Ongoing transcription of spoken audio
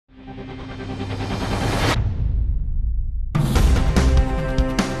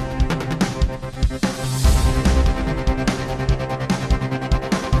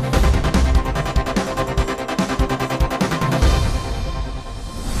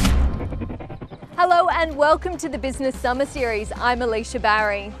Hello and welcome to the Business Summer Series. I'm Alicia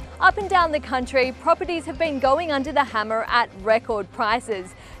Barry. Up and down the country, properties have been going under the hammer at record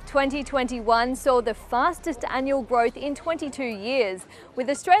prices. 2021 saw the fastest annual growth in 22 years, with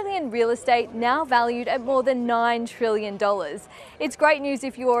Australian real estate now valued at more than $9 trillion. It's great news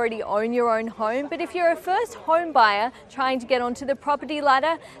if you already own your own home, but if you're a first home buyer trying to get onto the property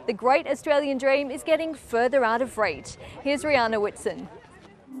ladder, the great Australian dream is getting further out of reach. Here's Rihanna Whitson.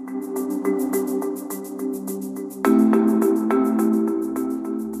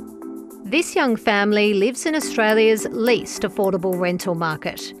 This young family lives in Australia's least affordable rental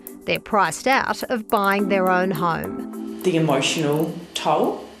market. They're priced out of buying their own home. The emotional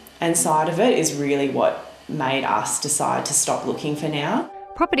toll and side of it is really what made us decide to stop looking for now.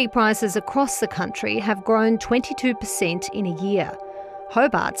 Property prices across the country have grown 22% in a year.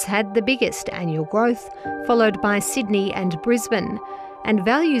 Hobart's had the biggest annual growth, followed by Sydney and Brisbane, and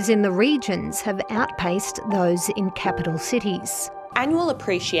values in the regions have outpaced those in capital cities. Annual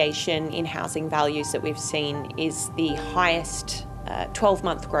appreciation in housing values that we've seen is the highest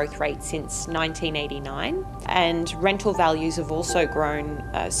 12-month growth rate since 1989, and rental values have also grown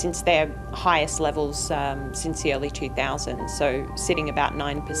since their highest levels since the early 2000s, so sitting about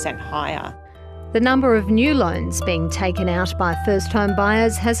 9% higher. The number of new loans being taken out by first home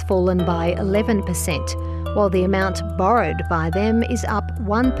buyers has fallen by 11%, while the amount borrowed by them is up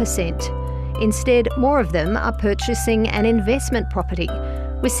 1%. Instead, more of them are purchasing an investment property,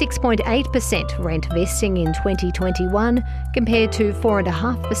 with 6.8% rent vesting in 2021 compared to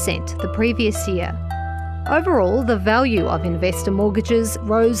 4.5% the previous year. Overall, the value of investor mortgages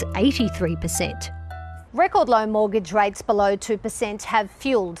rose 83%. Record low mortgage rates below 2% have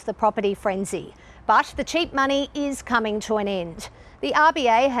fueled the property frenzy, but the cheap money is coming to an end. The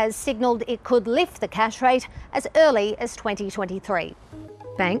RBA has signalled it could lift the cash rate as early as 2023.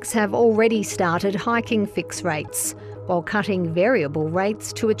 Banks have already started hiking fixed rates, while cutting variable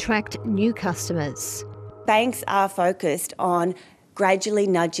rates to attract new customers. Banks are focused on gradually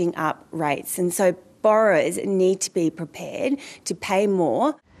nudging up rates, and so borrowers need to be prepared to pay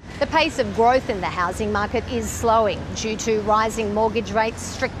more. The pace of growth in the housing market is slowing due to rising mortgage rates,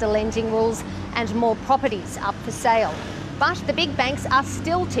 stricter lending rules and more properties up for sale. But the big banks are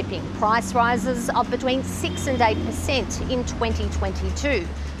still tipping price rises of between 6 and 8% in 2022,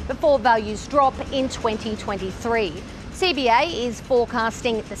 before values drop in 2023. CBA is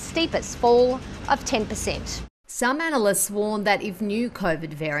forecasting the steepest fall of 10%. Some analysts warn that if new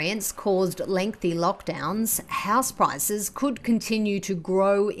COVID variants caused lengthy lockdowns, house prices could continue to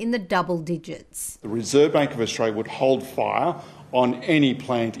grow in the double digits. The Reserve Bank of Australia would hold fire on any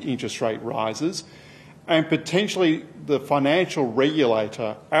planned interest rate rises, and potentially the financial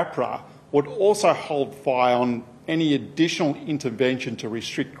regulator, APRA, would also hold fire on any additional intervention to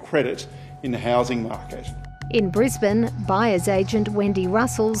restrict credit in the housing market. In Brisbane, buyer's agent Wendy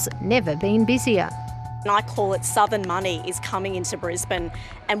Russell's never been busier. And I call it Southern money is coming into Brisbane,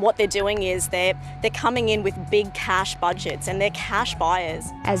 and what they're doing is they're coming in with big cash budgets, and they're cash buyers.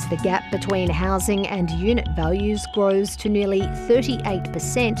 As the gap between housing and unit values grows to nearly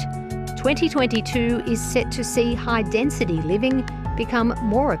 38%, 2022 is set to see high-density living become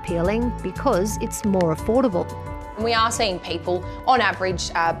more appealing because it's more affordable. We are seeing people, on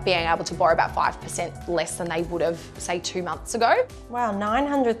average, being able to borrow about 5% less than they would have, say, 2 months ago. Wow,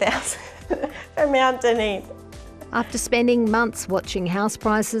 900,000 for Mountain East. After spending months watching house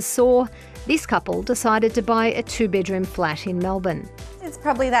prices soar, this couple decided to buy a 2-bedroom flat in Melbourne. It's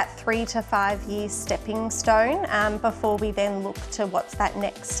probably that 3 to 5 year stepping stone before we then look to what's that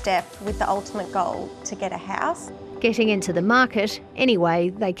next step with the ultimate goal to get a house. Getting into the market any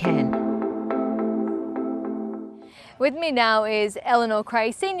way they can. With me now is Eleanor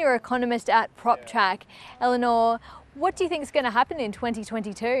Cray, Senior Economist at PropTrack. Eleanor, what do you think is going to happen in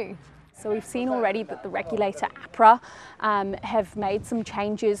 2022? So we've seen already that the regulator APRA have made some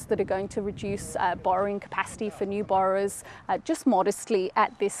changes that are going to reduce borrowing capacity for new borrowers just modestly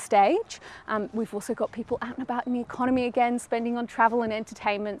at this stage. We've also got people out and about in the economy again, spending on travel and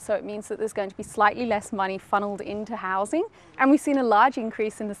entertainment, so it means that there's going to be slightly less money funneled into housing. And we've seen a large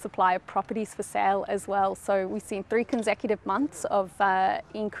increase in the supply of properties for sale as well. So we've seen 3 consecutive months of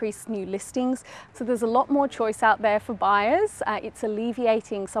increased new listings. So there's a lot more choice out there for buyers. It's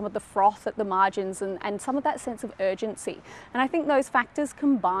alleviating some of the froth at the margins and some of that sense of urgency. And I think those factors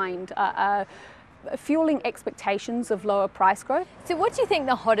combined are fueling expectations of lower price growth. So what do you think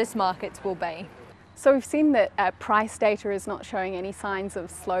the hottest markets will be? So we've seen that price data is not showing any signs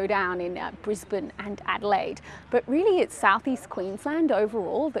of slowdown in Brisbane and Adelaide, but really it's southeast Queensland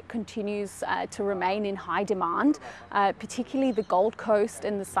overall that continues to remain in high demand, particularly the Gold Coast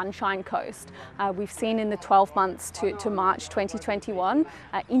and the Sunshine Coast. We've seen in the 12 months to March 2021,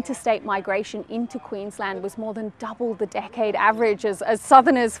 interstate migration into Queensland was more than double the decade average as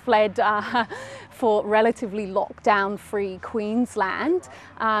southerners fled for relatively lockdown-free Queensland,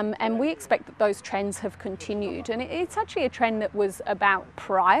 and we expect that those trends have continued. And it's actually a trend that was about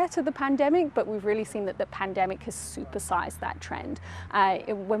prior to the pandemic, but we've really seen that the pandemic has supersized that trend.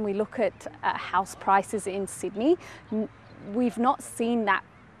 When we look at house prices in Sydney, we've not seen that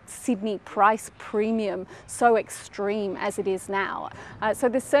Sydney price premium so extreme as it is now. So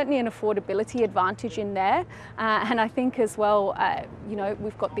there's certainly an affordability advantage in there. And I think as well,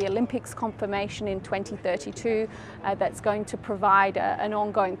 we've got the Olympics confirmation in 2032 that's going to provide an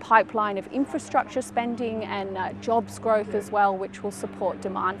ongoing pipeline of infrastructure spending and jobs growth as well, which will support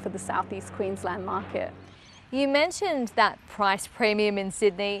demand for the southeast Queensland market. You mentioned that price premium in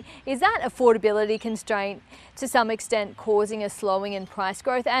Sydney. Is that affordability constraint to some extent causing a slowing in price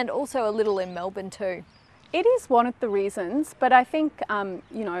growth, and also a little in Melbourne too? It is one of the reasons, but I think,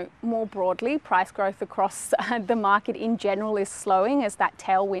 more broadly, price growth across the market in general is slowing as that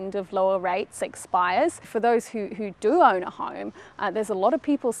tailwind of lower rates expires. For those who do own a home, there's a lot of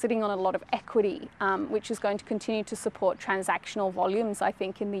people sitting on a lot of equity, which is going to continue to support transactional volumes, I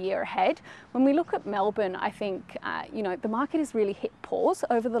think, in the year ahead. When we look at Melbourne, I think, the market has really hit pause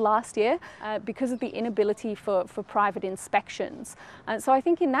over the last year because of the inability for private inspections. So I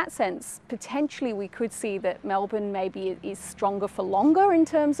think in that sense, potentially we could see that Melbourne maybe is stronger for longer in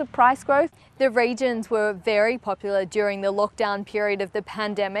terms of price growth. The regions were very popular during the lockdown period of the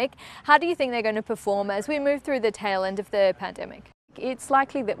pandemic. How do you think they're going to perform as we move through the tail end of the pandemic? It's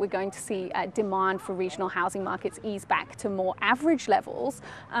likely that we're going to see demand for regional housing markets ease back to more average levels.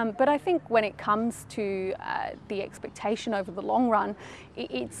 But I think when it comes to the expectation over the long run,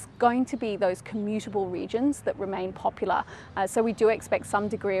 it's going to be those commutable regions that remain popular. So we do expect some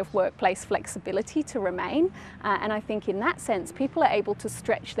degree of workplace flexibility to remain. And I think in that sense, people are able to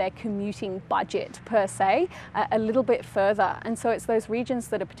stretch their commuting budget per se a little bit further. And so it's those regions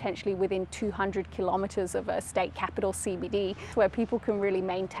that are potentially within 200 kilometres of a state capital CBD where people can really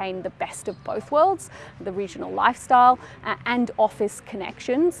maintain the best of both worlds, the regional lifestyle and office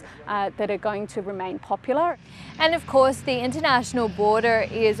connections that are going to remain popular. And of course, the international border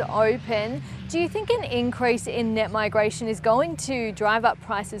is open. Do you think an increase in net migration is going to drive up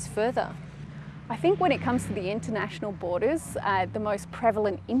prices further? I think when it comes to the international borders, the most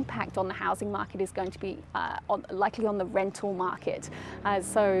prevalent impact on the housing market is going to be likely on the rental market.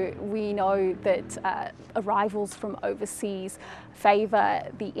 So we know that arrivals from overseas favour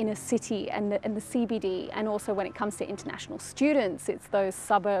the inner city and the CBD, and also when it comes to international students, it's those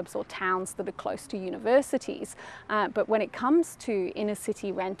suburbs or towns that are close to universities. But when it comes to inner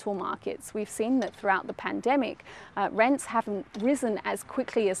city rental markets, we've seen that throughout the pandemic, rents haven't risen as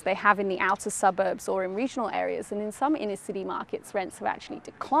quickly as they have in the outer suburbs or in regional areas, and in some inner city markets rents have actually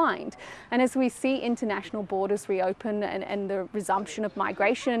declined. And as we see international borders reopen and the resumption of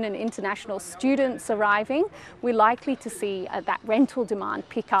migration and international students arriving, we're likely to see that rental demand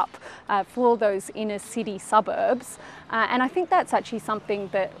pick up for those inner city suburbs. And I think that's actually something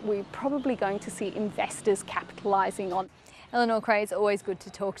that we're probably going to see investors capitalising on. Eleanor Cray, it's always good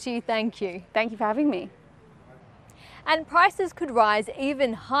to talk to you. Thank you. Thank you for having me. And prices could rise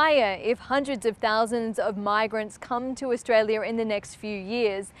even higher if hundreds of thousands of migrants come to Australia in the next few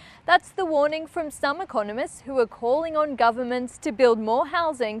years. That's the warning from some economists who are calling on governments to build more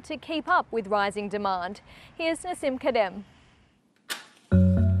housing to keep up with rising demand. Here's Nasim Kadem.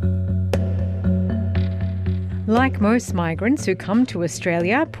 Like most migrants who come to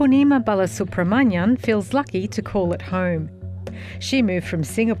Australia, Purnima Balasubramanian feels lucky to call it home. She moved from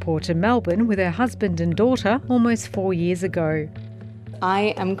Singapore to Melbourne with her husband and daughter almost 4 years ago.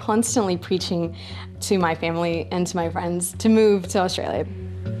 I am constantly preaching to my family and to my friends to move to Australia.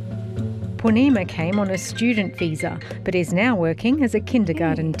 Purnima came on a student visa, but is now working as a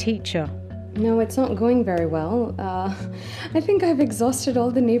kindergarten teacher. No, it's not going very well. I think I've exhausted all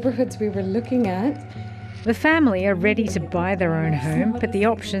the neighbourhoods we were looking at. The family are ready to buy their own home, but the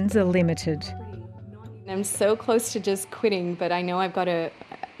options are limited. I'm so close to just quitting, but I know I've got to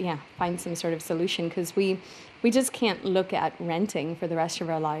find some sort of solution because we just can't look at renting for the rest of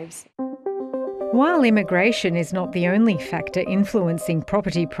our lives. While immigration is not the only factor influencing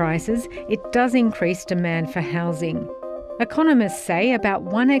property prices, it does increase demand for housing. Economists say about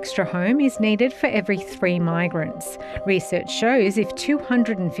one extra home is needed for every 3 migrants. Research shows if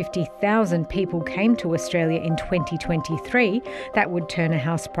 250,000 people came to Australia in 2023, that would turn a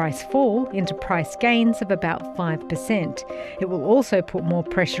house price fall into price gains of about 5%. It will also put more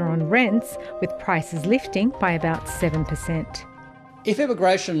pressure on rents, with prices lifting by about 7%. If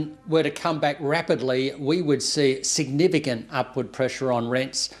immigration were to come back rapidly, we would see significant upward pressure on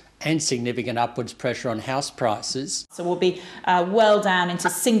rents and significant upwards pressure on house prices. So we'll be well down into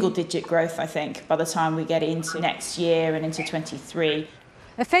single-digit growth, I think, by the time we get into next year and into 23.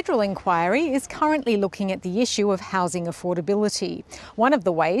 A federal inquiry is currently looking at the issue of housing affordability. One of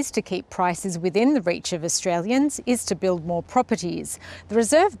the ways to keep prices within the reach of Australians is to build more properties. The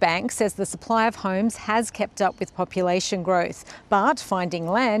Reserve Bank says the supply of homes has kept up with population growth, but finding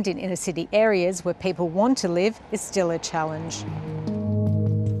land in inner-city areas where people want to live is still a challenge.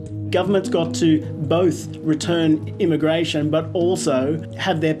 Government's got to both return immigration but also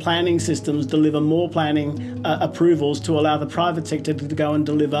have their planning systems deliver more planning approvals to allow the private sector to go and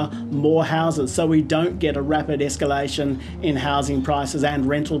deliver more houses, so we don't get a rapid escalation in housing prices and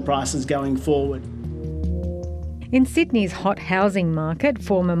rental prices going forward. In Sydney's hot housing market,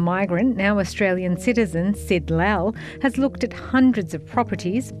 former migrant, now Australian citizen Sid Lal has looked at hundreds of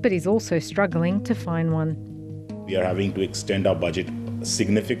properties but is also struggling to find one. We are having to extend our budget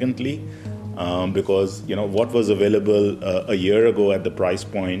significantly because what was available a year ago at the price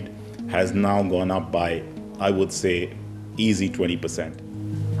point has now gone up by, I would say, easy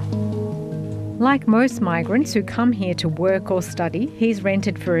 20%. Like most migrants who come here to work or study, he's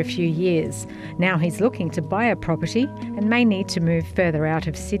rented for a few years. Now he's looking to buy a property and may need to move further out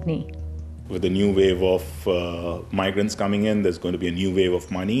of Sydney. With a new wave of migrants coming in, there's going to be a new wave of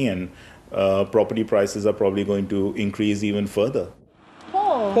money, and property prices are probably going to increase even further.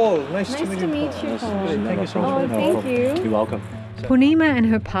 Paul, nice to meet you, Paul. Thank you so much. Thank you. You're welcome. Poonima and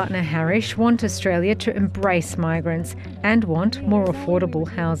her partner Harish want Australia to embrace migrants and want more affordable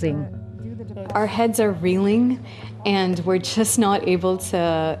housing. Our heads are reeling and we're just not able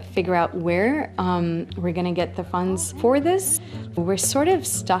to figure out where we're going to get the funds for this. We're sort of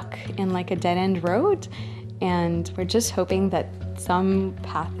stuck in like a dead-end road, and we're just hoping that some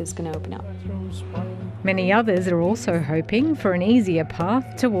path is going to open up. Many others are also hoping for an easier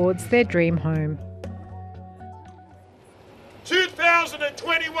path towards their dream home.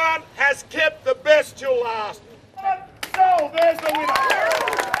 2021 has kept the best till last. So there's the winner.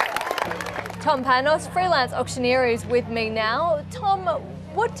 Tom Panos, freelance auctioneer, is with me now. Tom,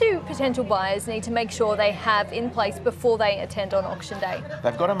 what do potential buyers need to make sure they have in place before they attend on auction day?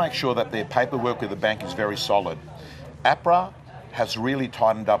 They've got to make sure that their paperwork with the bank is very solid. APRA has really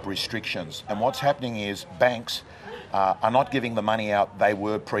tightened up restrictions, and what's happening is banks are not giving the money out they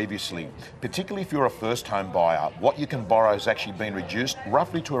were previously. Particularly if you're a first home buyer, what you can borrow has actually been reduced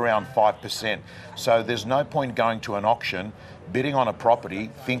roughly to around 5%. So there's no point going to an auction, bidding on a property,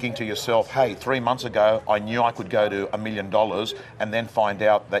 thinking to yourself, hey, 3 months ago I knew I could go to $1 million, and then find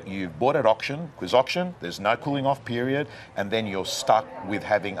out that you've bought at auction, because auction, there's no cooling off period, and then you're stuck with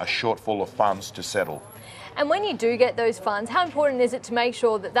having a shortfall of funds to settle. And when you do get those funds, how important is it to make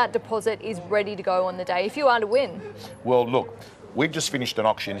sure that that deposit is ready to go on the day if you are to win? Well, look, we've just finished an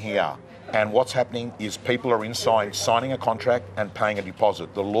auction here, and what's happening is people are inside signing a contract and paying a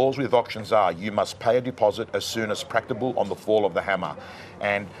deposit. The laws with auctions are you must pay a deposit as soon as practicable on the fall of the hammer.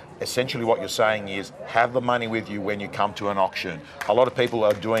 And essentially what you're saying is have the money with you when you come to an auction. A lot of people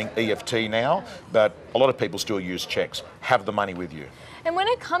are doing EFT now, but a lot of people still use cheques. Have the money with you. And when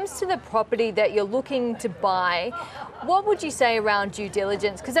it comes to the property that you're looking to buy, what would you say around due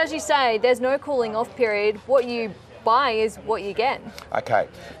diligence? Because as you say, there's no cooling off period. What you buy is what you get. Okay,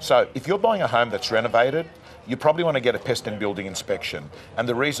 so if you're buying a home that's renovated, you probably want to get a pest and building inspection. And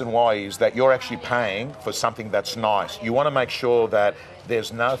the reason why is that you're actually paying for something that's nice. You want to make sure that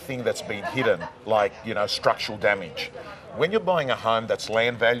there's nothing that's been hidden, like, structural damage. When you're buying a home that's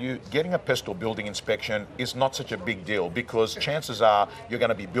land value, getting a pest or building inspection is not such a big deal because chances are you're going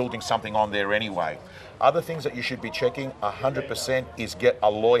to be building something on there anyway. Other things that you should be checking 100% is get a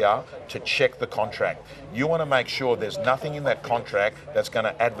lawyer to check the contract. You want to make sure there's nothing in that contract that's going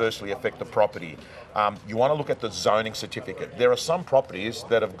to adversely affect the property. You want to look at the zoning certificate. There are some properties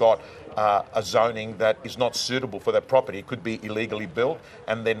that have got a zoning that is not suitable for that property. It could be illegally built.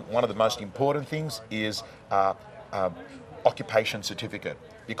 And then one of the most important things is occupation certificate,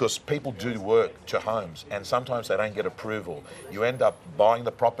 because people do work to homes and sometimes they don't get approval. You end up buying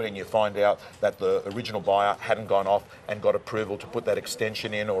the property and you find out that the original buyer hadn't gone off and got approval to put that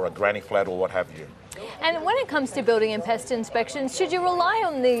extension in or a granny flat or what have you. And when it comes to building and pest inspections, should you rely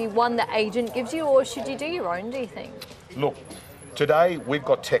on the one the agent gives you or should you do your own, do you think? Look, today we've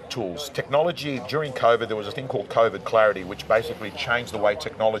got tech tools. Technology, during COVID, there was a thing called COVID clarity, which basically changed the way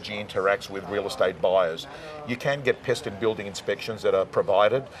technology interacts with real estate buyers. You can get pest and building inspections that are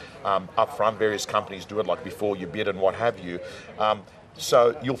provided up front. Various companies do it, like before you bid and what have you.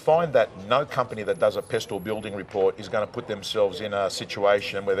 So you'll find that no company that does a pest or building report is going to put themselves in a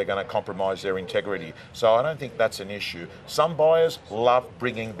situation where they're going to compromise their integrity. So I don't think that's an issue. Some buyers love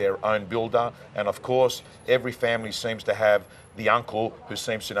bringing their own builder, and of course every family seems to have the uncle who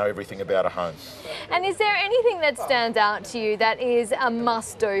seems to know everything about a home. And is there anything that stands out to you that is a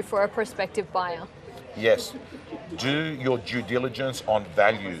must-do for a prospective buyer? Yes. Do your due diligence on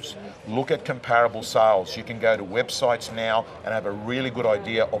values. Look at comparable sales. You can go to websites now and have a really good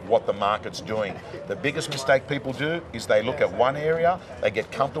idea of what the market's doing. The biggest mistake people do is they look at one area, they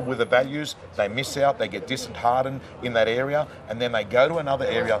get comfortable with the values, they miss out, they get disheartened in that area, and then they go to another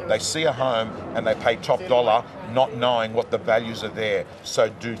area, they see a home and they pay top dollar, not knowing what the values are there. So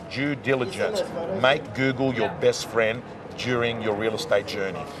do due diligence. Make Google your best friend during your real estate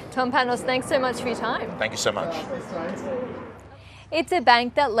journey. Tom Panos, thanks so much for your time. Thank you so much. It's a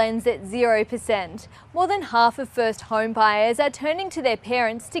bank that lends at 0%. More than half of first home buyers are turning to their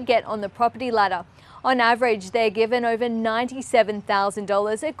parents to get on the property ladder. On average, they're given over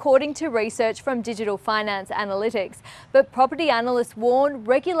 $97,000 according to research from Digital Finance Analytics. But property analysts warn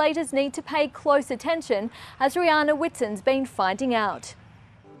regulators need to pay close attention, as Rihanna Whitson's been finding out.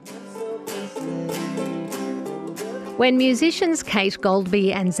 When musicians Kate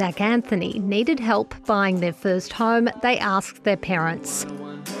Goldby and Zac Anthony needed help buying their first home, they asked their parents.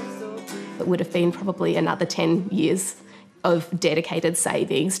 It would have been probably another 10 years of dedicated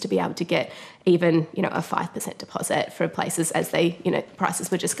savings to be able to get even, a 5% deposit for places as they,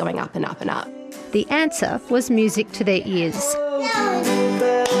 prices were just going up and up and up. The answer was music to their ears.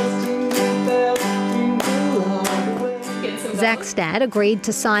 Zac's dad agreed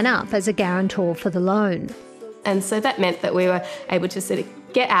to sign up as a guarantor for the loan. And so that meant that we were able to sort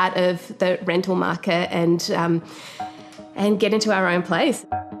of get out of the rental market and get into our own place.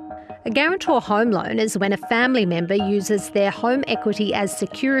 A guarantor home loan is when a family member uses their home equity as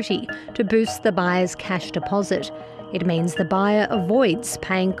security to boost the buyer's cash deposit. It means the buyer avoids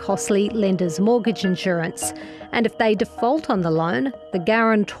paying costly lender's mortgage insurance. And if they default on the loan, the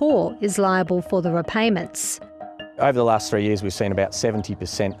guarantor is liable for the repayments. Over the last 3 years, we've seen about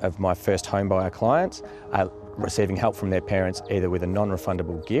 70% of my first home buyer clients receiving help from their parents, either with a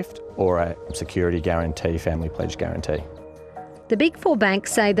non-refundable gift or a security guarantee, family pledge guarantee. The Big Four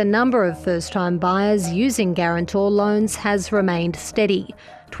banks say the number of first-time buyers using guarantor loans has remained steady.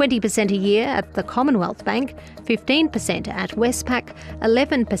 20% a year at the Commonwealth Bank, 15% at Westpac,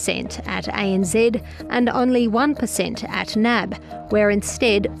 11% at ANZ and only 1% at NAB, where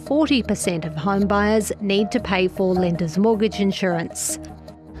instead 40% of home buyers need to pay for lender's mortgage insurance.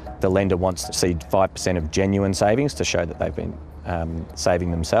 The lender wants to see 5% of genuine savings to show that they've been saving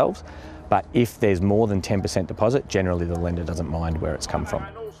themselves. But if there's more than 10% deposit, generally the lender doesn't mind where it's come from.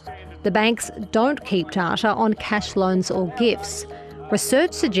 The banks don't keep data on cash loans or gifts.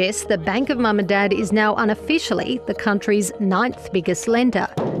 Research suggests the Bank of Mum and Dad is now unofficially the country's 9th biggest lender.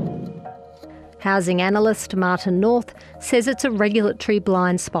 Housing analyst Martin North says it's a regulatory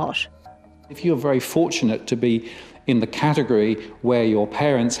blind spot. If you're very fortunate to be in the category where your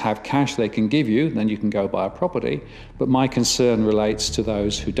parents have cash they can give you, then you can go buy a property. But my concern relates to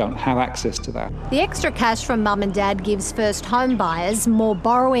those who don't have access to that. The extra cash from Mum and Dad gives first home buyers more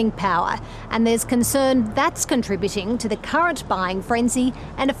borrowing power, and there's concern that's contributing to the current buying frenzy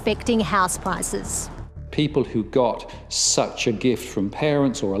and affecting house prices. People who got such a gift from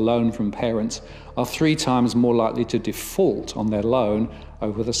parents or a loan from parents are 3 times more likely to default on their loan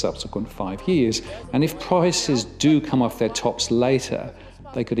over the subsequent 5 years. And if prices do come off their tops later,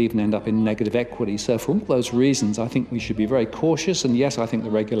 they could even end up in negative equity. So for all those reasons, I think we should be very cautious. And yes, I think the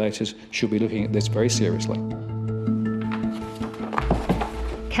regulators should be looking at this very seriously.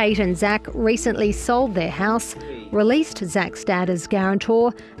 Kate and Zac recently sold their house, released Zac's dad as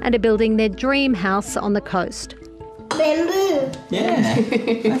guarantor, and are building their dream house on the coast. Bamboo. Yeah,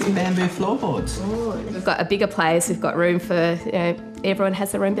 that's bamboo floorboards. We've got a bigger place, we've got room for, everyone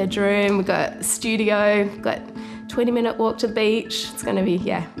has their own bedroom, we've got a studio, we've got a 20-minute walk to the beach. It's going to be,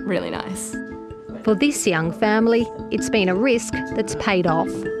 really nice. For this young family, it's been a risk that's paid off.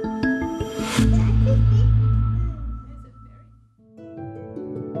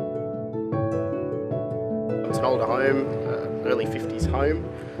 It's an older home, early 50s home.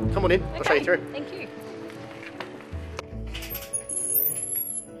 Come on in, I'll show you through. Thank you.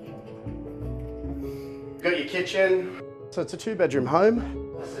 Got your kitchen. So it's a 2-bedroom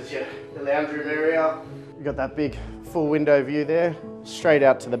home. This is your lounge room area. You've got that big Full window view there, straight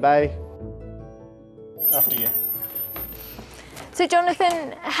out to the bay. After you. So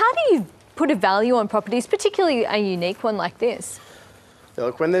Jonathan, how do you put a value on properties, particularly a unique one like this?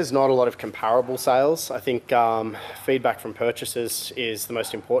 Look, when there's not a lot of comparable sales, I think feedback from purchasers is the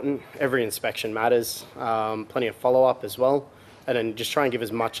most important. Every inspection matters, plenty of follow-up as well, and then just try and give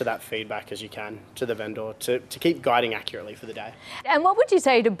as much of that feedback as you can to the vendor to keep guiding accurately for the day. And what would you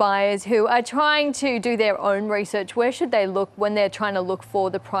say to buyers who are trying to do their own research? Where should they look when they're trying to look for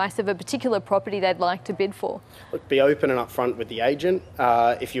the price of a particular property they'd like to bid for? Look, be open and upfront with the agent.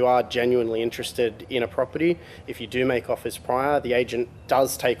 If you are genuinely interested in a property, if you do make offers prior, the agent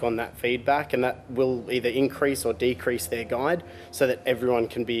does take on that feedback, and that will either increase or decrease their guide so that everyone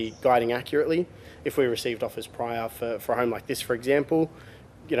can be guiding accurately. If we received offers prior for a home like this, for example,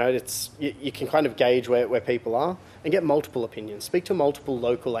 you know, you can kind of gauge where people are and get multiple opinions. Speak to multiple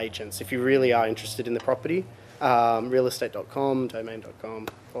local agents if you really are interested in the property. Realestate.com, domain.com,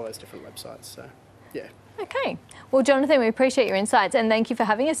 all those different websites. So, yeah. Okay. Well, Jonathan, we appreciate your insights and thank you for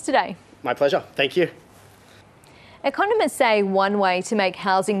having us today. My pleasure. Thank you. Economists say one way to make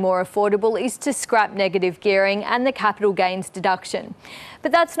housing more affordable is to scrap negative gearing and the capital gains deduction.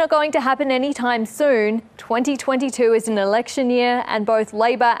 But that's not going to happen anytime soon. 2022 is an election year and both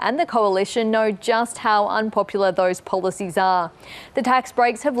Labor and the Coalition know just how unpopular those policies are. The tax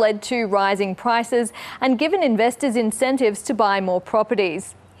breaks have led to rising prices and given investors incentives to buy more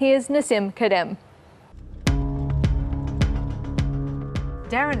properties. Here's Nassim Kadem.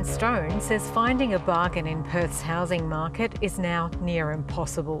 Darren Stone says finding a bargain in Perth's housing market is now near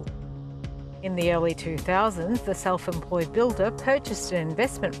impossible. In the early 2000s, the self-employed builder purchased an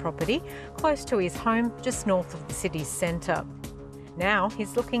investment property close to his home just north of the city's centre. Now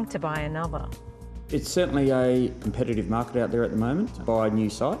he's looking to buy another. It's certainly a competitive market out there at the moment to buy new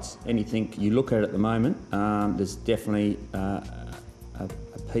sites. Anything you look at the moment, there's definitely a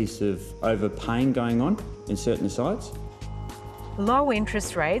piece of overpaying going on in certain sites. Low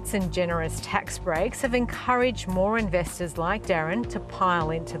interest rates and generous tax breaks have encouraged more investors like Darren to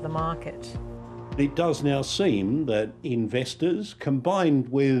pile into the market. It does now seem that investors, combined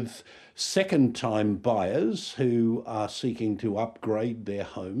with second-time buyers who are seeking to upgrade their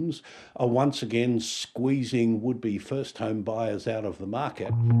homes, are once again squeezing would-be first-home buyers out of the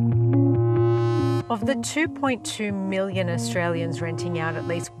market. Of the 2.2 million Australians renting out at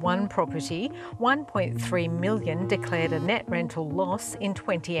least one property, 1.3 million declared a net rental loss in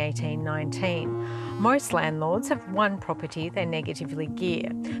 2018-19. Most landlords have one property they negatively gear,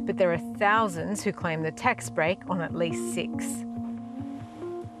 but there are thousands who claim the tax break on at least 6.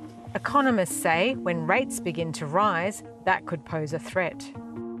 Economists say when rates begin to rise, that could pose a threat.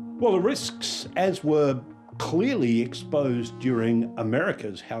 Well, the risks, as were clearly exposed during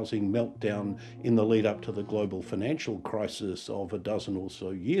America's housing meltdown in the lead up to the global financial crisis of a dozen or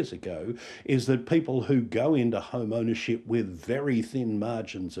so years ago, is that people who go into home ownership with very thin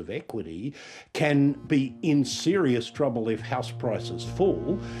margins of equity can be in serious trouble if house prices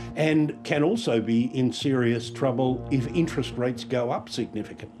fall, and can also be in serious trouble if interest rates go up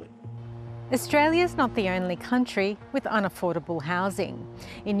significantly. Australia's not the only country with unaffordable housing.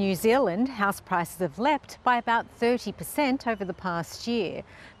 In New Zealand, house prices have leapt by about 30% over the past year,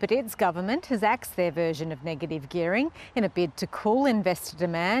 but its government has axed their version of negative gearing in a bid to cool investor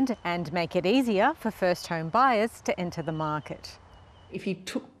demand and make it easier for first home buyers to enter the market. If you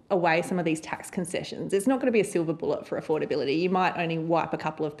took away some of these tax concessions, it's not going to be a silver bullet for affordability. You might only wipe a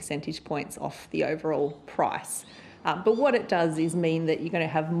couple of percentage points off the overall price. But what it does is mean that you're going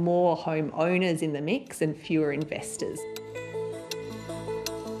to have more home owners in the mix and fewer investors.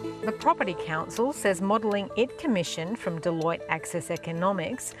 The Property Council says modelling it commissioned from Deloitte Access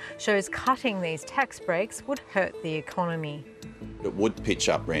Economics shows cutting these tax breaks would hurt the economy. It would pitch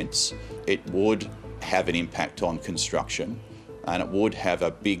up rents, it would have an impact on construction, and it would have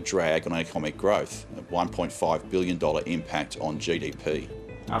a big drag on economic growth, a $1.5 billion impact on GDP.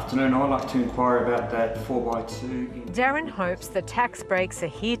 Afternoon, I'd like to inquire about that 4x2. Darren hopes the tax breaks are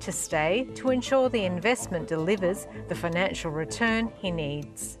here to stay to ensure the investment delivers the financial return he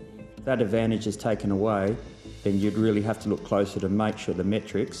needs. If that advantage is taken away, then you'd really have to look closer to make sure the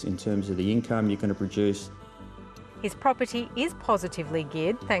metrics in terms of the income you're going to produce. His property is positively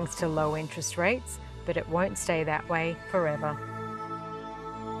geared thanks to low interest rates, but it won't stay that way forever.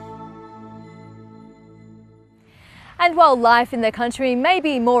 And while life in the country may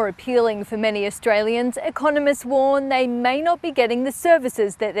be more appealing for many Australians, economists warn they may not be getting the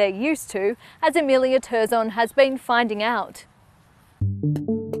services that they're used to, as Amelia Terzon has been finding out.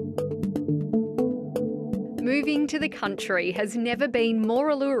 Moving to the country has never been more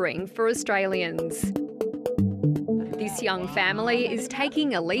alluring for Australians. This young family is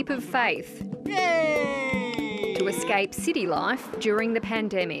taking a leap of faith to escape city life during the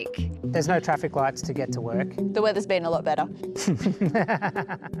pandemic. There's no traffic lights to get to work. The weather's been a lot better.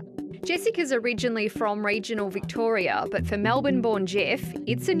 Jessica's originally from regional Victoria, but for Melbourne-born Jeff,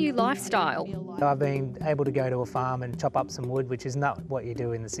 it's a new lifestyle. I've been able to go to a farm and chop up some wood, which is not what you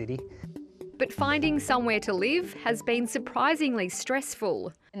do in the city. But finding somewhere to live has been surprisingly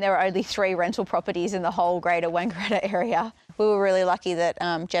stressful. And there are only 3 rental properties in the whole greater Wangaratta area. We were really lucky that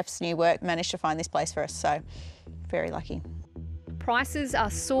Jeff's new work managed to find this place for us, so very lucky. Prices are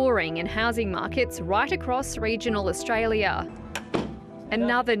soaring in housing markets right across regional Australia.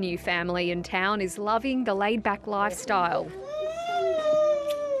 Another new family in town is loving the laid-back lifestyle.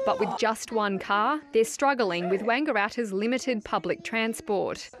 But with just one car, they're struggling with Wangaratta's limited public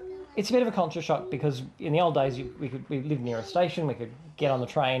transport. It's a bit of a culture shock because in the old days we lived near a station, we could get on the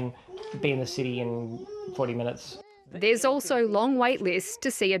train, be in the city in 40 minutes. There's also long wait lists to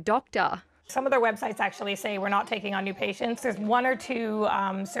see a doctor. Some of their websites actually say we're not taking on new patients. There's 1 or 2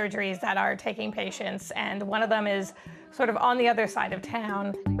 surgeries that are taking patients, and one of them is sort of on the other side of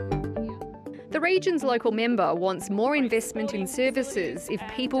town. The region's local member wants more investment in services if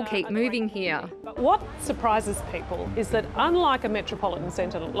people keep moving here. But what surprises people is that unlike a metropolitan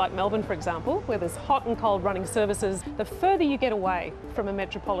centre like Melbourne, for example, where there's hot and cold running services, the further you get away from a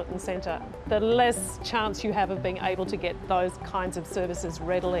metropolitan centre, the less chance you have of being able to get those kinds of services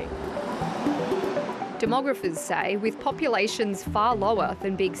readily. Demographers say with populations far lower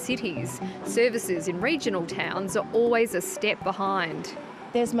than big cities, services in regional towns are always a step behind.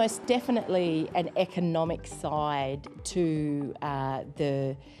 There's most definitely an economic side to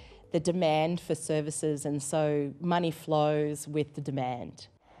the demand for services, and so money flows with the demand.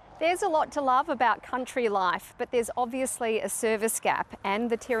 There's a lot to love about country life, but there's obviously a service gap and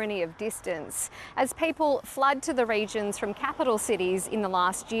the tyranny of distance. As people flood to the regions from capital cities in the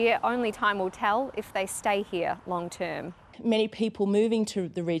last year, only time will tell if they stay here long term. Many people moving to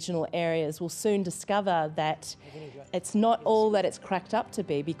the regional areas will soon discover that it's not all that it's cracked up to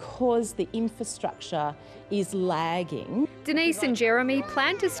be because the infrastructure is lagging. Denise and Jeremy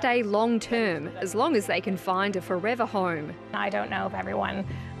plan to stay long term, as long as they can find a forever home. I don't know if everyone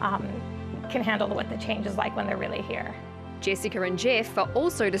can handle what the change is like when they're really here. Jessica and Jeff are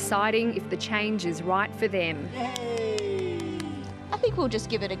also deciding if the change is right for them. I think we'll just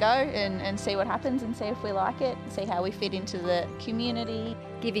give it a go and see what happens and see if we like it, see how we fit into the community.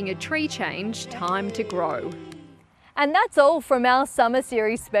 Giving a tree change time to grow. And that's all from our Summer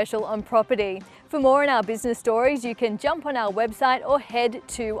Series special on property. For more on our business stories, you can jump on our website or head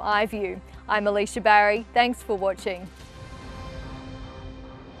to iView. I'm Alicia Barry. Thanks for watching.